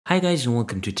Hi guys and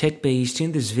welcome to TechBased.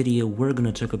 In this video we're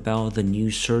gonna talk about the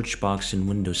new search box in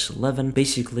Windows 11.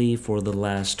 Basically, for the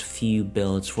last few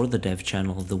builds for the dev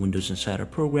channel of the Windows Insider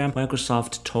program,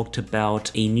 Microsoft talked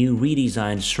about a new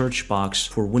redesigned search box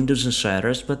for Windows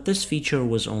Insiders, but this feature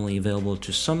was only available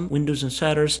to some Windows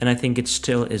Insiders, and I think it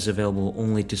still is available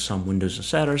only to some Windows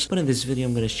Insiders. But in this video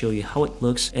I'm going to show you how it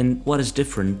looks and what is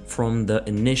different from the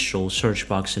initial search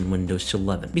box in Windows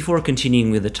 11. Before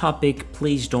continuing with the topic,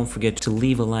 please don't forget to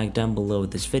leave a like down below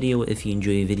this video if you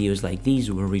enjoy videos like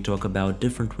these where we talk about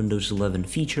different Windows 11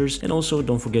 features, and also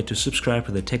don't forget to subscribe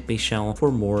to the TechBased channel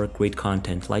for more great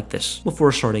content like this.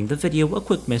 Before starting the video, a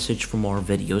quick message from our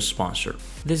video sponsor.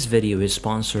 This video is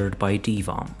sponsored by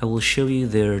DVOM. I will show you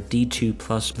their D2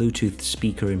 Plus Bluetooth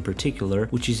speaker in particular,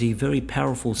 which is a very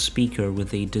powerful speaker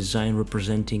with a design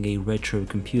representing a retro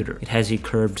computer. It has a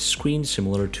curved screen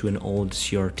similar to an old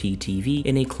CRT TV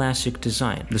in a classic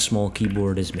design. The small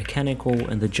keyboard is mechanical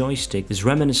and the joystick is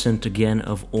reminiscent again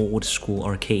of old school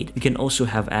arcade. You can also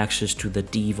have access to the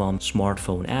DVOM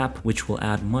smartphone app, which will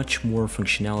add much more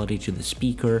functionality to the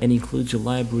speaker and includes a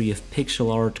library of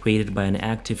pixel art created by an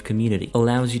active community.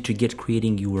 Allows you to get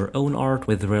creating your own art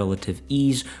with relative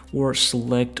ease, or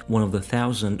select one of the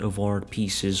thousands of art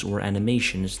pieces or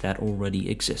animations that already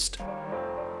exist.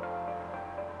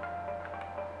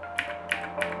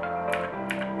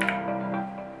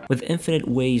 With infinite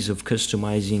ways of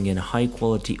customizing and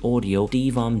high-quality audio,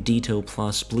 DVOM D2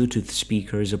 Plus Bluetooth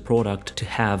speaker is a product to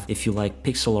have if you like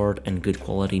pixel art and good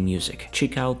quality music.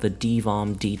 Check out the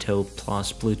DVOM D2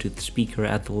 Plus Bluetooth speaker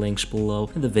at the links below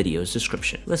in the video's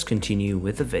description. Let's continue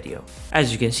with the video.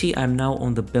 As you can see, I'm now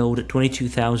on the build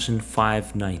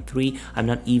 22593. I'm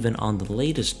not even on the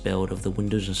latest build of the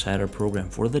Windows Insider program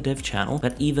for the dev channel,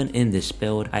 but even in this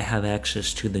build, I have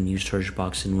access to the new search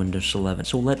box in Windows 11.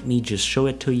 So let me just show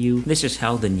it to you. This is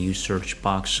how the new search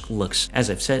box looks.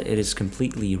 As I've said, it is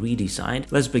completely redesigned.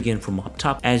 Let's begin from up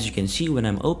top. As you can see, when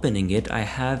I'm opening it, I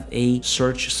have a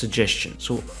search suggestion.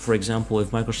 So for example,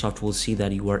 if Microsoft will see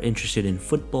that you are interested in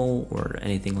football or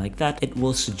anything like that, it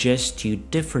will suggest you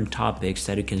different topics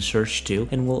that you can search to,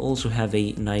 and will also have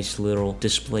a nice little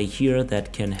display here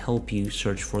that can help you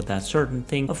search for that certain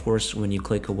thing. Of course, when you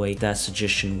click away, that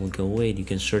suggestion will go away and you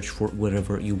can search for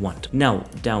whatever you want. Now,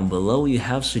 down below, you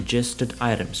have suggested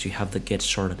items. You have the Get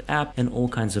Started app and all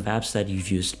kinds of apps that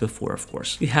you've used before, of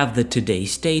course. You have the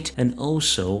today's date and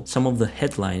also some of the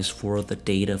headlines for the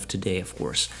date of today, of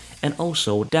course. And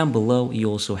also down below, you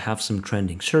also have some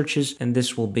trending searches, and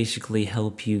this will basically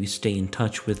help you stay in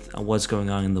touch with what's going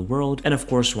on in the world. And of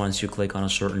course, once you click on a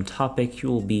certain topic, you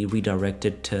will be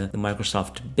redirected to the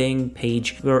Microsoft Bing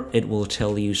page where it will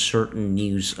tell you certain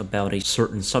news about a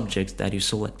certain subject that you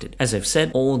selected. As I've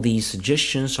said, all these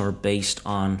suggestions are based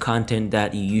on content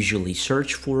that you usually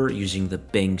search for using the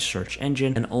Bing search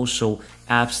engine, and also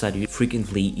apps that you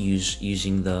frequently use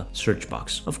using the search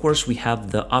box. Of course, we have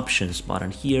the options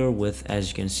button here with, as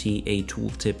you can see, a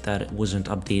tooltip that wasn't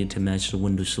updated to match the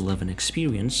Windows 11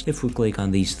 experience. If we click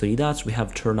on these three dots, we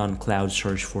have turn on cloud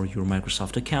search for your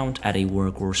Microsoft account, add a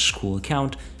work or school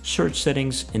account, search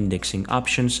settings, indexing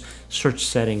options. Search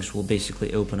settings will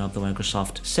basically open up the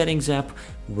Microsoft settings app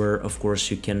where of course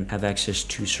you can have access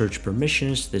to search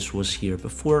permissions. This was here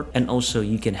before, and also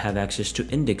you can have access to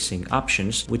indexing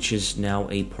options, which is now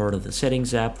a part of the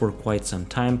settings app for quite some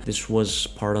time. This was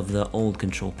part of the old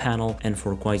control panel, and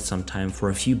for quite some time, for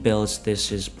a few builds,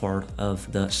 this is part of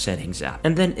the settings app.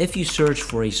 And then if you search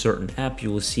for a certain app,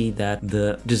 you will see that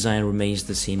the design remains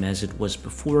the same as it was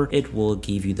before. It will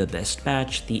give you the best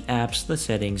match, the apps, the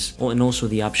settings, and also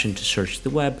the option to search the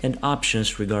web, and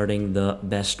options regarding the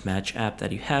best match app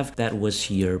that you have that was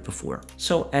here before.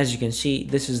 So as you can see,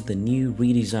 this is the new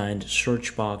redesigned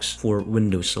search box for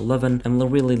Windows 11. I'm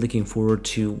really looking forward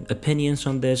to opinions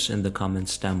on this in the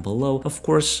comments down below. Of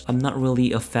course, I'm not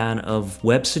really a fan of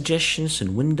web suggestions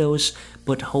in Windows,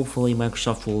 but hopefully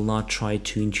Microsoft will not try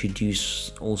to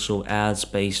introduce also ads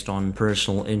based on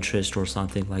personal interest or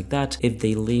something like that. If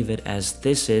they leave it as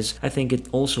this is, I think it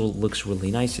also looks really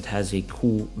nice. It has a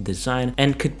cool design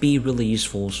and could be really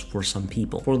useful for some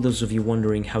people. For those of you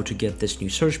wondering how to get this new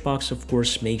search box, of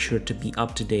course, make sure to be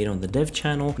up to date on the dev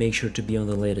channel, make sure to be on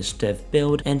the latest dev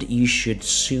build, and you should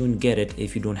soon get it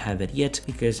if you don't have it yet,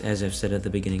 because as I've said at the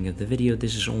beginning of the video,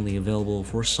 this is only available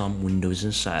for some Windows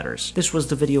Insiders. This was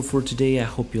the video for today. I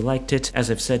hope you liked it.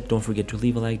 As I've said, don't forget to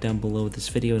leave a like down below this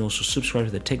video and also subscribe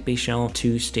to the TechBased channel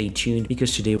to stay tuned,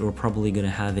 because today we're probably going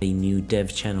to have a new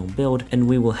dev channel build and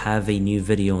we will have a new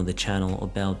video on the channel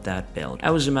about that build.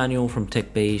 I was Emmanuel from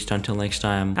TechBased. Until next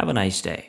time, have a nice day.